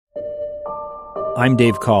I'm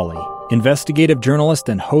Dave Cawley, investigative journalist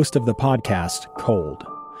and host of the podcast Cold.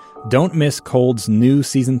 Don't miss Cold's new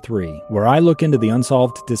Season 3, where I look into the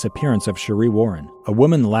unsolved disappearance of Sheree Warren, a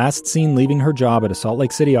woman last seen leaving her job at a Salt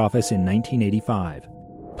Lake City office in 1985.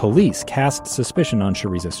 Police cast suspicion on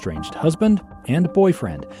Sheree's estranged husband and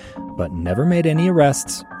boyfriend, but never made any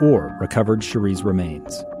arrests or recovered Sheree's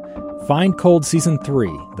remains. Find Cold Season 3,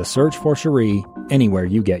 The Search for Sheree, anywhere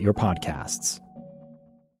you get your podcasts.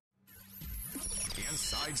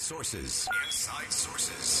 Inside Sources.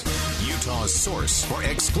 Utah's source for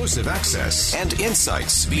exclusive access and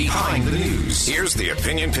insights behind the news. Here's the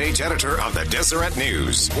opinion page editor of the Deseret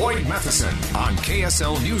News, Boyd Matheson, on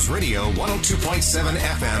KSL News Radio 102.7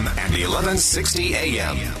 FM and 1160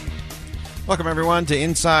 AM. Welcome, everyone, to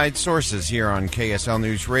Inside Sources here on KSL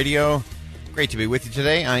News Radio. Great to be with you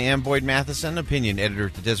today. I am Boyd Matheson, opinion editor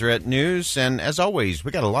at the Deseret News, and as always,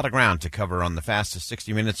 we got a lot of ground to cover on the fastest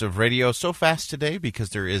 60 minutes of radio. So fast today because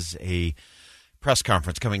there is a press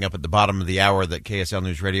conference coming up at the bottom of the hour that KSL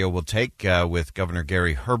News Radio will take with Governor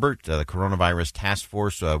Gary Herbert. The Coronavirus Task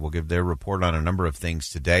Force will give their report on a number of things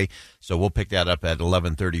today, so we'll pick that up at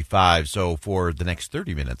 11:35. So for the next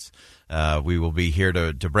 30 minutes, we will be here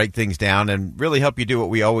to break things down and really help you do what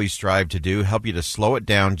we always strive to do, help you to slow it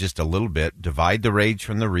down just a little bit, divide the rage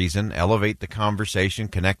from the reason, elevate the conversation,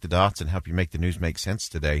 connect the dots, and help you make the news make sense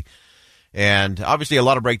today. And obviously a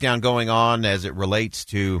lot of breakdown going on as it relates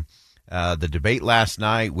to the debate last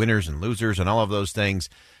night, winners and losers and all of those things.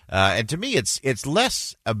 And to me, it's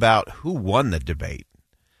less about who won the debate.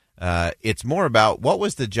 It's more about what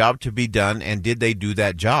was the job to be done and did they do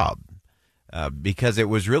that job? Because it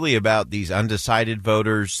was really about these undecided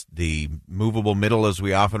voters, the movable middle as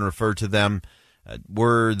we often refer to them.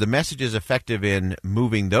 Were the messages effective in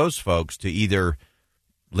moving those folks to either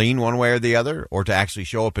lean one way or the other, or to actually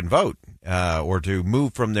show up and vote, or to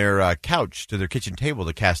move from their couch to their kitchen table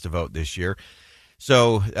to cast a vote this year?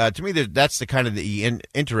 So to me, that's the kind of the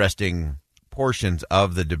interesting portions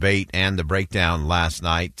of the debate and the breakdown last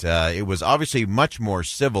night. It was obviously much more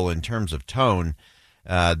civil in terms of tone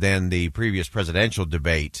than the previous presidential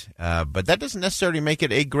debate, but that doesn't necessarily make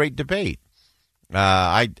it a great debate.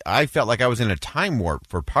 I felt like I was in a time warp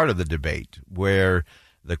for part of the debate where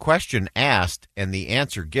the question asked and the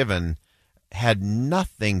answer given had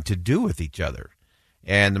nothing to do with each other.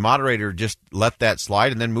 And the moderator just let that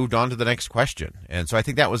slide and then moved on to the next question. And so I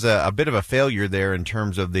think that was a bit of a failure there in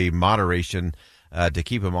terms of the moderation to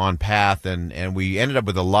keep him on path. And we ended up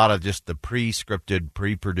with a lot of just the pre-scripted,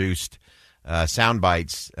 pre-produced sound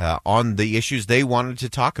bites on the issues they wanted to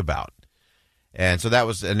talk about. And so that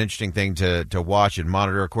was an interesting thing to watch and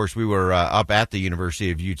monitor. Of course, we were up at the University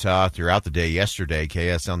of Utah throughout the day yesterday.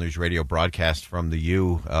 KSL News Radio broadcast from the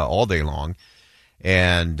U all day long.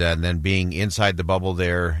 And then being inside the bubble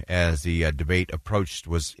there as the debate approached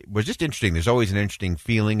was just interesting. There's always an interesting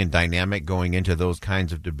feeling and dynamic going into those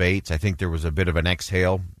kinds of debates. I think there was a bit of an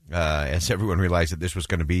exhale as everyone realized that this was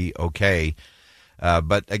going to be okay.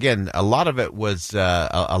 But again, a lot of it was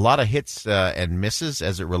a lot of hits and misses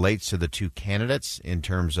as it relates to the two candidates in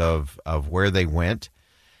terms of where they went.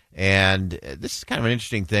 And this is kind of an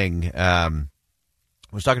interesting thing. I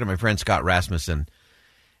was talking to my friend Scott Rasmussen,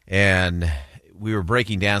 and we were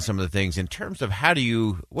breaking down some of the things in terms of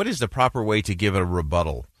what is the proper way to give a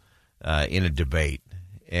rebuttal in a debate.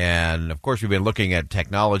 And, of course, we've been looking at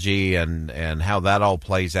technology and how that all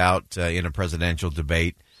plays out in a presidential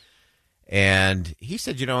debate. And he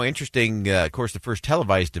said, interesting, of course, the first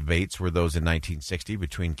televised debates were those in 1960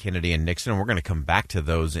 between Kennedy and Nixon, and we're going to come back to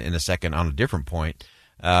those in a second on a different point.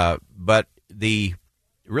 But the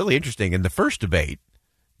really interesting, in the first debate,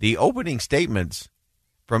 the opening statements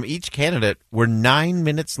from each candidate were 9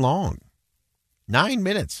 minutes long. 9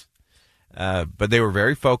 minutes. But they were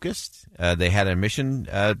very focused. They had a mission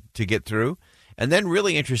to get through. And then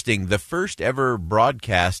really interesting, the first ever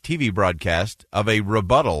TV broadcast of a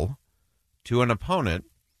rebuttal to an opponent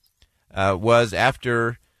was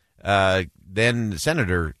after then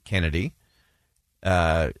Senator Kennedy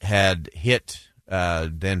had hit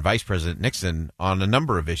then Vice President Nixon on a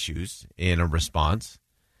number of issues in a response.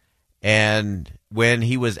 And when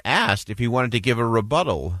he was asked if he wanted to give a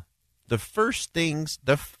rebuttal, the first things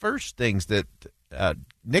that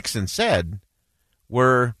Nixon said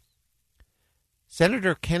were,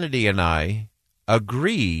 Senator Kennedy and I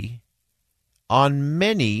agree on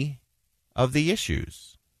many of the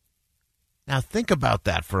issues. Now think about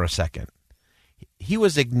that for a second. He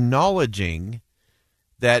was acknowledging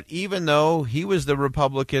that even though he was the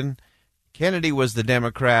Republican, Kennedy was the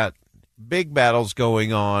Democrat, big battles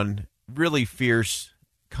going on, really fierce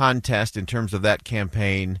contest in terms of that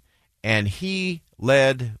campaign, and he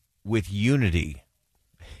led with unity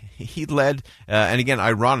he led, and again,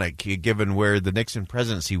 ironic given where the Nixon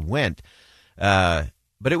presidency went, but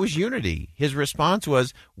it was unity. His response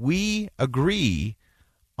was, we agree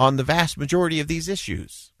on the vast majority of these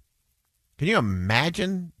issues. Can you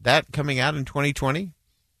imagine that coming out in 2020?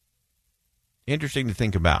 Interesting to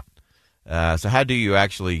think about. So how do you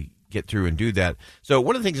actually get through and do that? So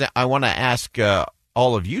one of the things that I want to ask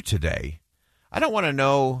all of you today, I want to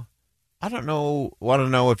know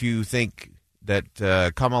if you think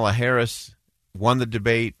that Kamala Harris won the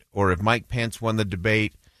debate or if Mike Pence won the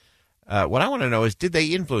debate. What I want to know is, did they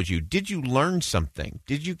influence you? Did you learn something?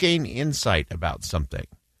 Did you gain insight about something?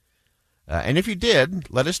 And if you did,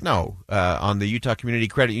 let us know on the Utah Community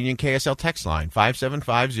Credit Union KSL text line,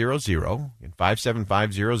 57500 and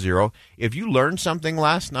 57500. If you learned something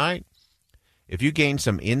last night, if you gained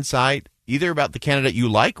some insight, either about the candidate you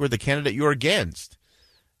like or the candidate you're against,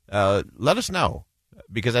 let us know,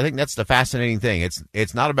 because I think that's the fascinating thing.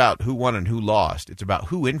 It's not about who won and who lost. It's about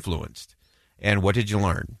who influenced and what did you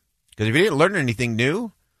learn. Because if you didn't learn anything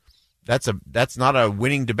new, that's not a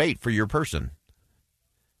winning debate for your person,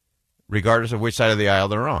 regardless of which side of the aisle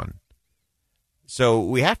they're on. So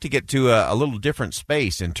we have to get to a little different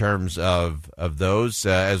space in terms of those.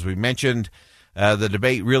 As we mentioned, the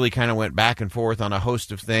debate really kind of went back and forth on a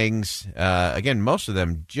host of things. Again, most of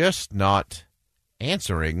them just not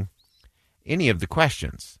answering any of the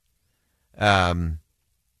questions. Did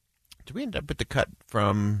we end up with the cut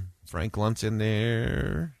from Frank Luntz in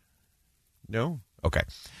there? No? Okay.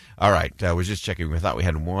 All right. I was just checking. We thought we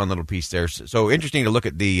had one little piece there. So interesting to look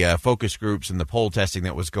at the focus groups and the poll testing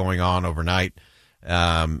that was going on overnight.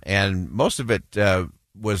 And most of it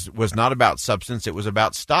was not about substance. It was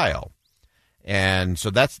about style. And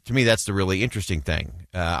so to me, that's the really interesting thing.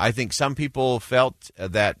 I think some people felt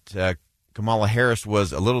that Kamala Harris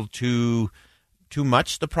was a little too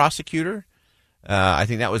much the prosecutor. I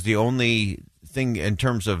think that was the only thing in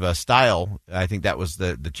terms of style. I think that was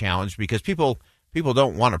the challenge, because people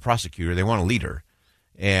don't want a prosecutor. They want a leader.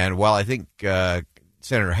 And while I think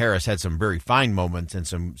Senator Harris had some very fine moments and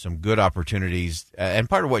some good opportunities, and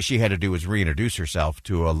part of what she had to do was reintroduce herself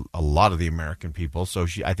to a lot of the American people. So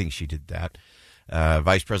I think she did that.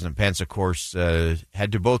 Vice President Pence, of course,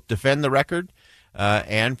 had to both defend the record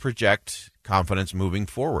and project confidence moving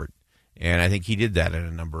forward. And I think he did that in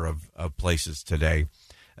a number of places today.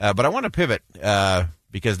 But I want to pivot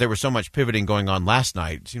because there was so much pivoting going on last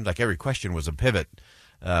night. It seemed like every question was a pivot.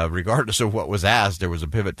 Regardless of what was asked, there was a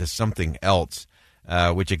pivot to something else,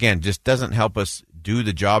 which, again, just doesn't help us do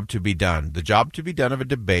the job to be done. The job to be done of a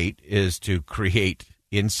debate is to create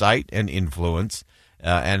insight and influence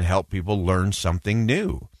and help people learn something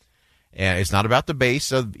new. And it's not about the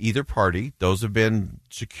base of either party. Those have been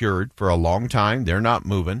secured for a long time. They're not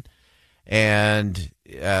moving. And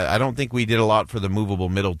I don't think we did a lot for the movable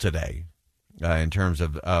middle today in terms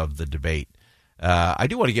of the debate. I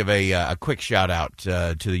do want to give a quick shout out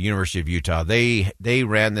to the University of Utah. They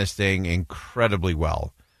ran this thing incredibly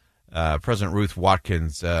well. President Ruth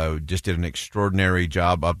Watkins just did an extraordinary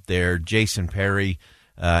job up there. Jason Perry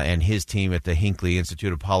and his team at the Hinckley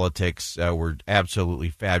Institute of Politics were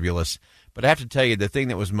absolutely fabulous. But I have to tell you, the thing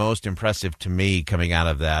that was most impressive to me coming out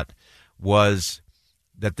of that was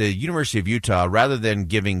that the University of Utah, rather than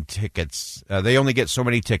giving tickets, they only get so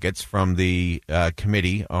many tickets from the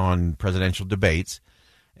Committee on Presidential Debates,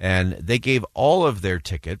 and they gave all of their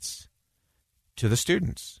tickets to the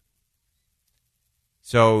students.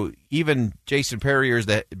 So even Jason Perry, as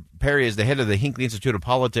the head of the Hinckley Institute of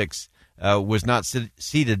Politics, was not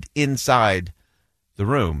seated inside the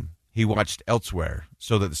room. He watched elsewhere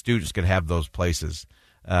so that the students could have those places.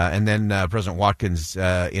 And then President Watkins,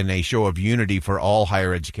 in a show of unity for all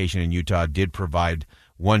higher education in Utah, did provide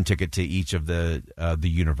one ticket to each of the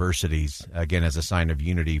universities, again, as a sign of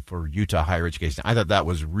unity for Utah higher education. I thought that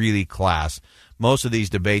was really class. Most of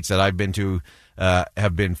these debates that I've been to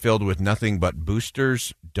have been filled with nothing but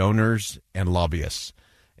boosters, donors, and lobbyists.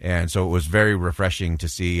 And so it was very refreshing to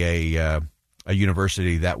see a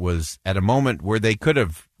university that was at a moment where they could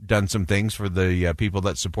have done some things for the people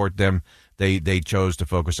that support them. They chose to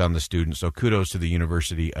focus on the students. So kudos to the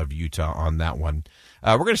University of Utah on that one.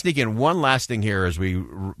 We're going to sneak in one last thing here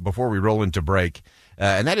before we roll into break,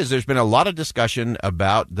 and that is there's been a lot of discussion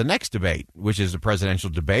about the next debate, which is the presidential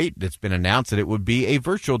debate. It's been announced that it would be a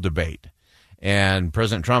virtual debate. And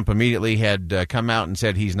President Trump immediately had come out and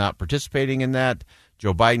said he's not participating in that.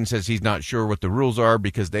 Joe Biden says he's not sure what the rules are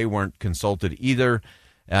because they weren't consulted either,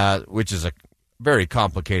 which is a very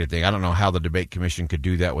complicated thing. I don't know how the debate commission could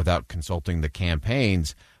do that without consulting the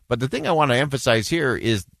campaigns. But the thing I want to emphasize here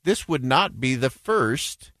is this would not be the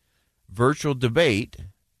first virtual debate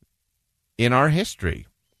in our history.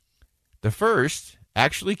 The first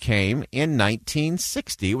actually came in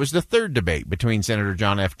 1960. It was the third debate between Senator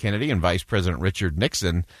John F. Kennedy and Vice President Richard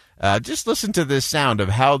Nixon. Just listen to this sound of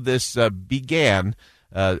how this began.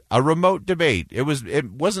 A remote debate. It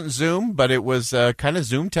wasn't Zoom, but it was kind of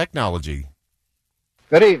Zoom technology.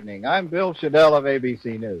 Good evening. I'm Bill Shadell of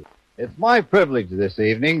ABC News. It's my privilege this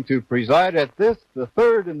evening to preside at this, the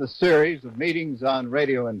third in the series of meetings on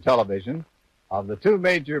radio and television of the two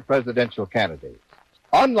major presidential candidates.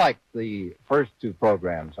 Unlike the first two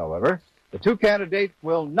programs, however, the two candidates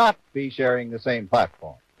will not be sharing the same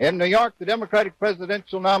platform. In New York, the Democratic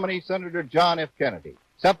presidential nominee, Senator John F. Kennedy.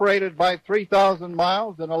 Separated by 3,000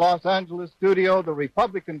 miles in a Los Angeles studio, the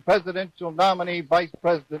Republican presidential nominee, Vice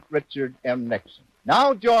President Richard M. Nixon.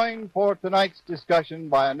 Now joined for tonight's discussion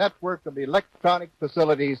by a network of electronic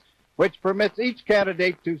facilities which permits each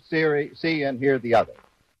candidate to see and hear the other.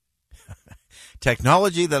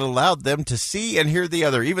 Technology that allowed them to see and hear the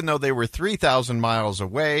other, even though they were 3,000 miles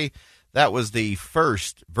away. That was the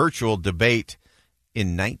first virtual debate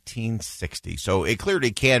in 1960. So it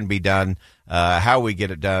clearly can be done. How we get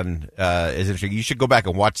it done is interesting. You should go back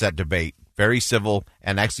and watch that debate. Very civil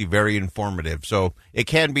and actually very informative. So it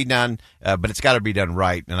can be done, but it's got to be done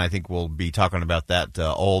right. And I think we'll be talking about that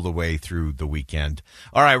all the way through the weekend.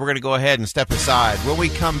 All right, we're going to go ahead and step aside. When we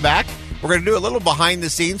come back, we're going to do a little behind the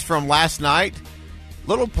scenes from last night.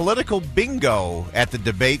 Little political bingo at the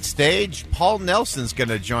debate stage. Paul Nelson's going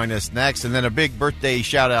to join us next. And then a big birthday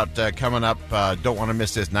shout-out coming up. Don't want to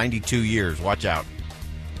miss this. 92 years. Watch out.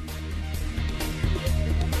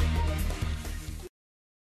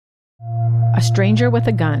 A stranger with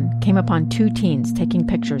a gun came upon two teens taking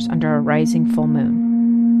pictures under a rising full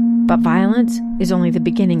moon. But violence is only the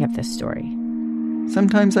beginning of this story.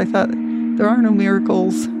 Sometimes I thought, there are no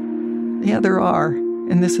miracles. Yeah, there are.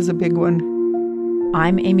 And this is a big one.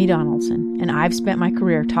 I'm Amy Donaldson, and I've spent my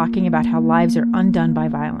career talking about how lives are undone by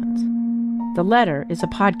violence. The Letter is a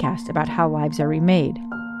podcast about how lives are remade.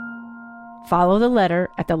 Follow The Letter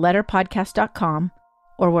at theletterpodcast.com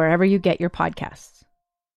or wherever you get your podcasts.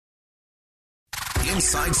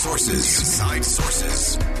 Inside Sources. Inside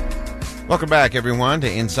Sources. Welcome back, everyone, to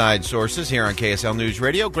Inside Sources here on KSL News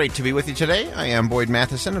Radio. Great to be with you today. I am Boyd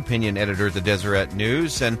Matheson, opinion editor at the Deseret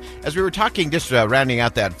News. And as we were talking, just rounding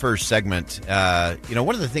out that first segment,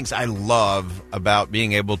 one of the things I love about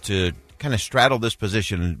being able to kind of straddle this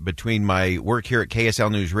position between my work here at KSL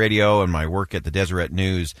News Radio and my work at the Deseret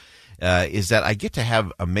News is that I get to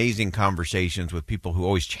have amazing conversations with people who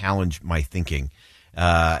always challenge my thinking.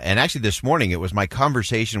 And actually this morning, it was my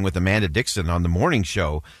conversation with Amanda Dixon on the morning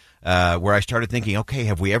show where I started thinking, okay,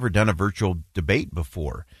 have we ever done a virtual debate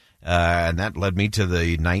before? And that led me to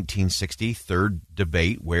the 1960 third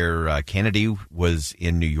debate where Kennedy was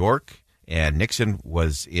in New York and Nixon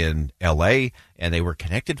was in L.A., and they were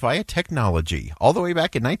connected via technology. All the way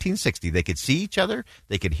back in 1960, they could see each other,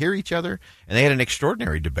 they could hear each other, and they had an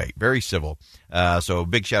extraordinary debate, very civil. So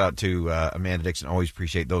big shout-out to Amanda Dixon. Always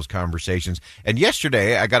appreciate those conversations. And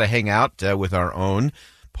yesterday, I got to hang out with our own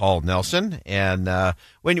Paul Nelson. And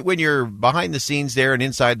when you're behind the scenes there and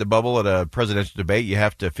inside the bubble at a presidential debate, you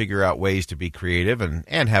have to figure out ways to be creative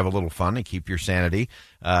and have a little fun and keep your sanity.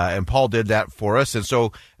 And Paul did that for us. And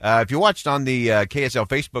so if you watched on the KSL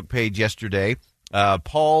Facebook page yesterday,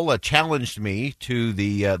 Paul challenged me to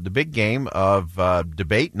the big game of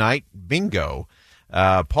debate night bingo.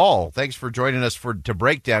 Paul, thanks for joining us to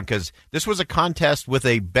break down, because this was a contest with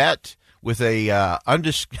a bet with a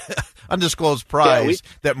undisclosed prize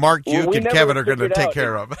that Mark, Duke, and Kevin are going to take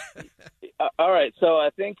care of. All right, so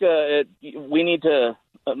I think we need to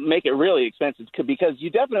make it really expensive because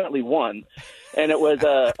you definitely won, and it was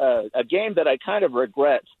a game that I kind of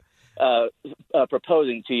regret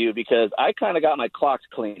proposing to you because I kind of got my clocks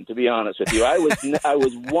clean, to be honest with you. I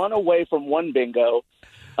was one away from one bingo,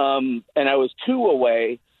 and I was two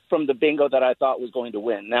away from the bingo that I thought was going to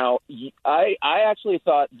win. Now, I actually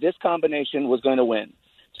thought this combination was going to win,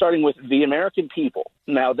 starting with the American people.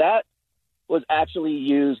 Now, that was actually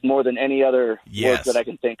used more than any other words that I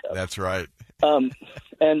can think of. That's right.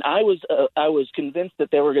 And I was convinced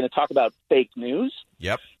that they were going to talk about fake news.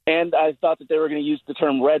 Yep. And I thought that they were going to use the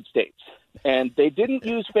term red states. And they didn't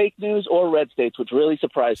use fake news or red states, which really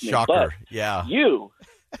surprised me. Shocker. But yeah.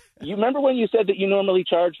 You remember when you said that you normally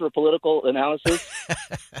charge for political analysis?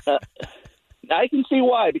 I can see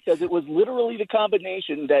why, because it was literally the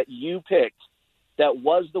combination that you picked that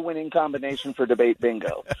was the winning combination for debate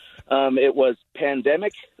bingo. It was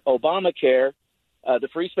pandemic, Obamacare, the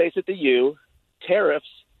free space at the U, tariffs,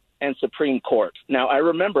 and Supreme Court. Now, I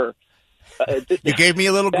remember... you gave me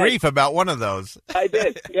a little grief about one of those. I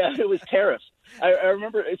did. Yeah, it was tariffs. I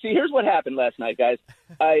remember. See, here's what happened last night, guys.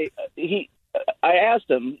 I asked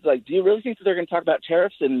him, like, do you really think that they're going to talk about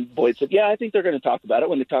tariffs? And Boyd said, yeah, I think they're going to talk about it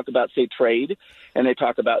when they talk about, say, trade, and they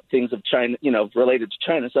talk about things of China, related to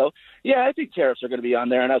China. So, yeah, I think tariffs are going to be on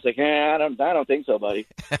there. And I was like, I don't think so, buddy.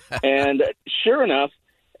 And sure enough,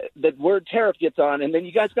 the word tariff gets on, and then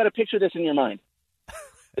you guys got to picture this in your mind.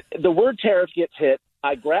 The word tariff gets hit.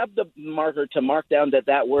 I grabbed the marker to mark down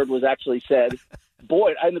that word was actually said.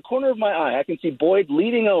 Boyd, in the corner of my eye, I can see Boyd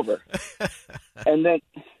leaning over, and then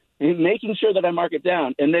making sure that I mark it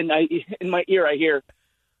down. And then in my ear, I hear,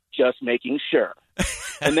 just making sure.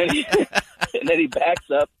 And then he backs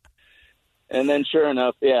up. And then, sure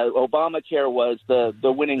enough, yeah, Obamacare was the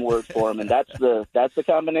winning word for him, and that's the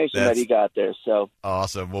combination that he got there. So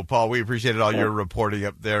awesome. Well, Paul, we appreciated all your reporting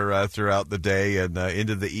up there throughout the day and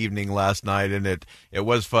into the evening last night, and it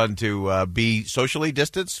was fun to be socially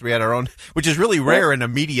distanced. We had our own, which is really rare in a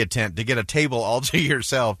media tent to get a table all to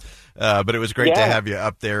yourself. But it was great to have you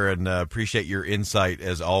up there, and appreciate your insight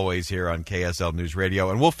as always here on KSL News Radio.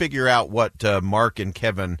 And we'll figure out what Mark and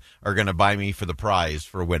Kevin are going to buy me for the prize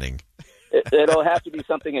for winning. It'll have to be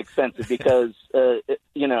something expensive because,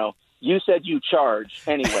 you said you charge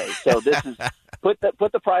anyway. So this is put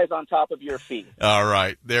the prize on top of your fee. All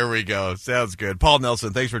right. There we go. Sounds good. Paul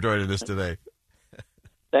Nelson, thanks for joining us today.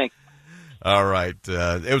 Thanks. All right.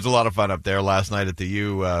 It was a lot of fun up there last night at the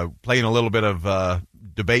U, playing a little bit of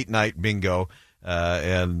debate night bingo,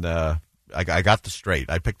 and I got the straight.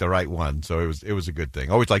 I picked the right one, so it was a good thing.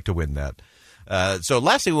 Always like to win that. So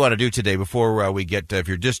last thing we want to do today before we get, if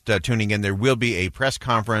you're just tuning in, there will be a press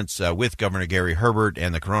conference with Governor Gary Herbert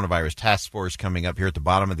and the Coronavirus Task Force coming up here at the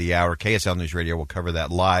bottom of the hour. KSL News Radio will cover that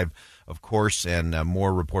live, of course, and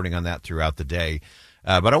more reporting on that throughout the day.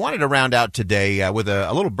 But I wanted to round out today with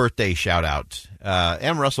a little birthday shout-out.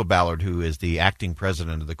 M. Russell Ballard, who is the acting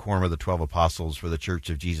president of the Quorum of the 12 Apostles for the Church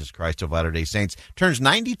of Jesus Christ of Latter-day Saints, turns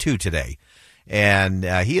 92 today. And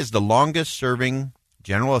he is the longest-serving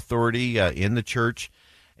general authority in the church,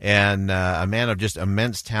 and a man of just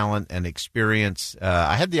immense talent and experience.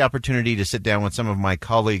 I had the opportunity to sit down with some of my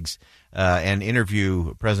colleagues and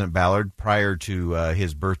interview President Ballard prior to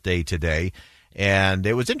his birthday today, and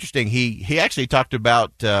it was interesting. He actually talked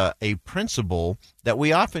about a principle that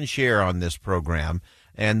we often share on this program,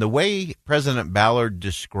 and the way President Ballard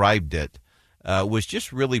described it was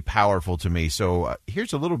just really powerful to me. So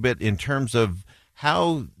here's a little bit in terms of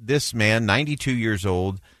how this man, 92 years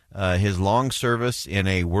old, his long service in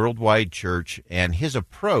a worldwide church, and his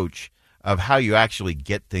approach of how you actually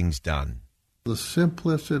get things done. The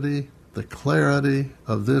simplicity, the clarity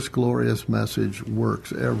of this glorious message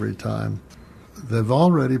works every time. They've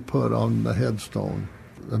already put on the headstone,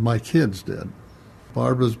 my kids did.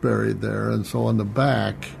 Barbara's buried there, and so on the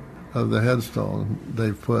back of the headstone,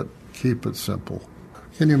 they've put, keep it simple.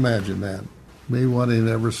 Can you imagine that? Me wanting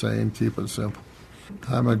ever saying, keep it simple.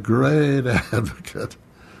 I'm a great advocate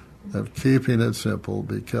of keeping it simple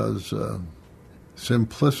because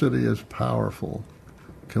simplicity is powerful.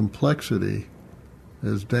 Complexity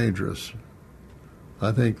is dangerous.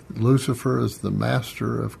 I think Lucifer is the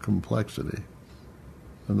master of complexity,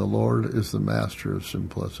 and the Lord is the master of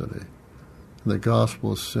simplicity. And the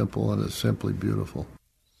gospel is simple, and it's simply beautiful.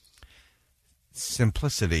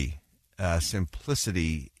 Simplicity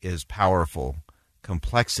is powerful.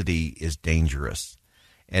 Complexity is dangerous.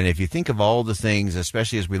 And if you think of all the things,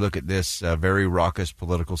 especially as we look at this very raucous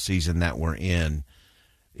political season that we're in,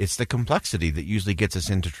 it's the complexity that usually gets us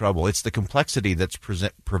into trouble. It's the complexity that's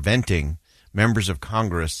preventing members of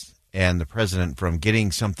Congress and the president from getting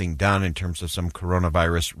something done in terms of some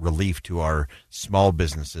coronavirus relief to our small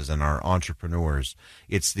businesses and our entrepreneurs.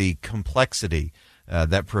 It's the complexity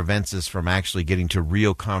that prevents us from actually getting to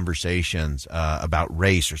real conversations about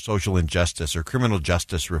race or social injustice or criminal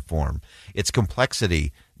justice reform. It's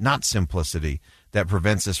complexity, not simplicity, that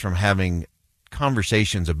prevents us from having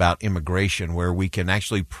conversations about immigration where we can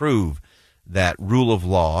actually prove that rule of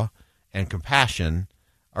law and compassion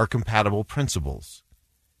are compatible principles.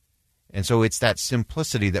 And so it's that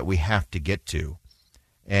simplicity that we have to get to.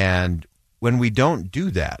 And when we don't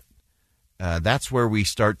do that, that's where we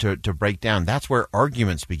start to break down. That's where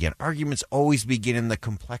arguments begin. Arguments always begin in the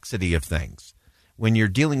complexity of things. When you're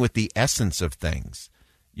dealing with the essence of things,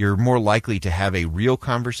 you're more likely to have a real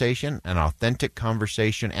conversation, an authentic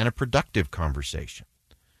conversation, and a productive conversation.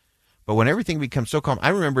 But when everything becomes so calm, I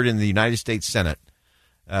remembered in the United States Senate,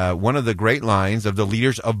 one of the great lines of the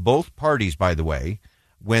leaders of both parties, by the way,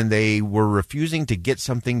 when they were refusing to get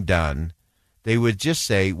something done, they would just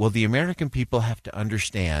say, well, the American people have to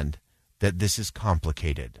understand that this is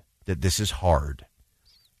complicated, that this is hard.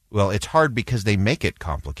 Well, it's hard because they make it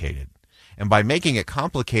complicated. And by making it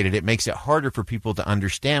complicated, it makes it harder for people to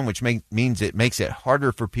understand, which means it makes it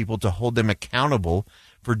harder for people to hold them accountable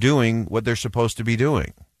for doing what they're supposed to be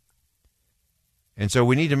doing. And so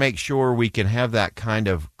we need to make sure we can have that kind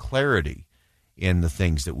of clarity in the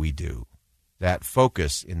things that we do, that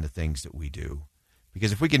focus in the things that we do.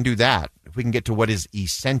 Because if we can do that, if we can get to what is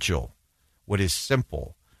essential, what is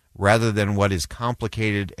simple, rather than what is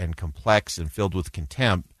complicated and complex and filled with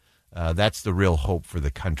contempt, that's the real hope for the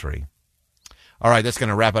country. All right, that's going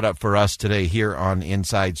to wrap it up for us today here on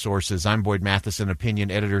Inside Sources. I'm Boyd Matheson, opinion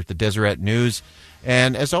editor at the Deseret News.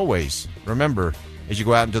 And as always, remember, as you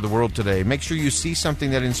go out into the world today, make sure you see something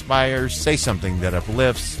that inspires, say something that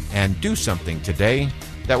uplifts, and do something today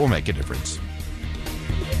that will make a difference.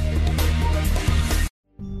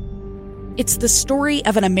 It's the story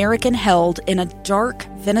of an American held in a dark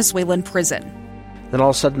Venezuelan prison. Then all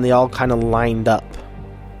of a sudden, they all kind of lined up.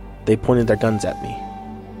 They pointed their guns at me.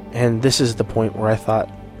 And this is the point where I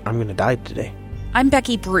thought, I'm going to die today. I'm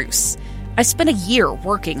Becky Bruce. I spent a year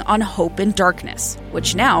working on Hope in Darkness,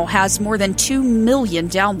 which now has more than 2 million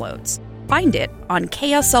downloads. Find it on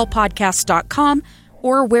kslpodcast.com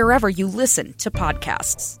or wherever you listen to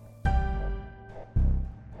podcasts.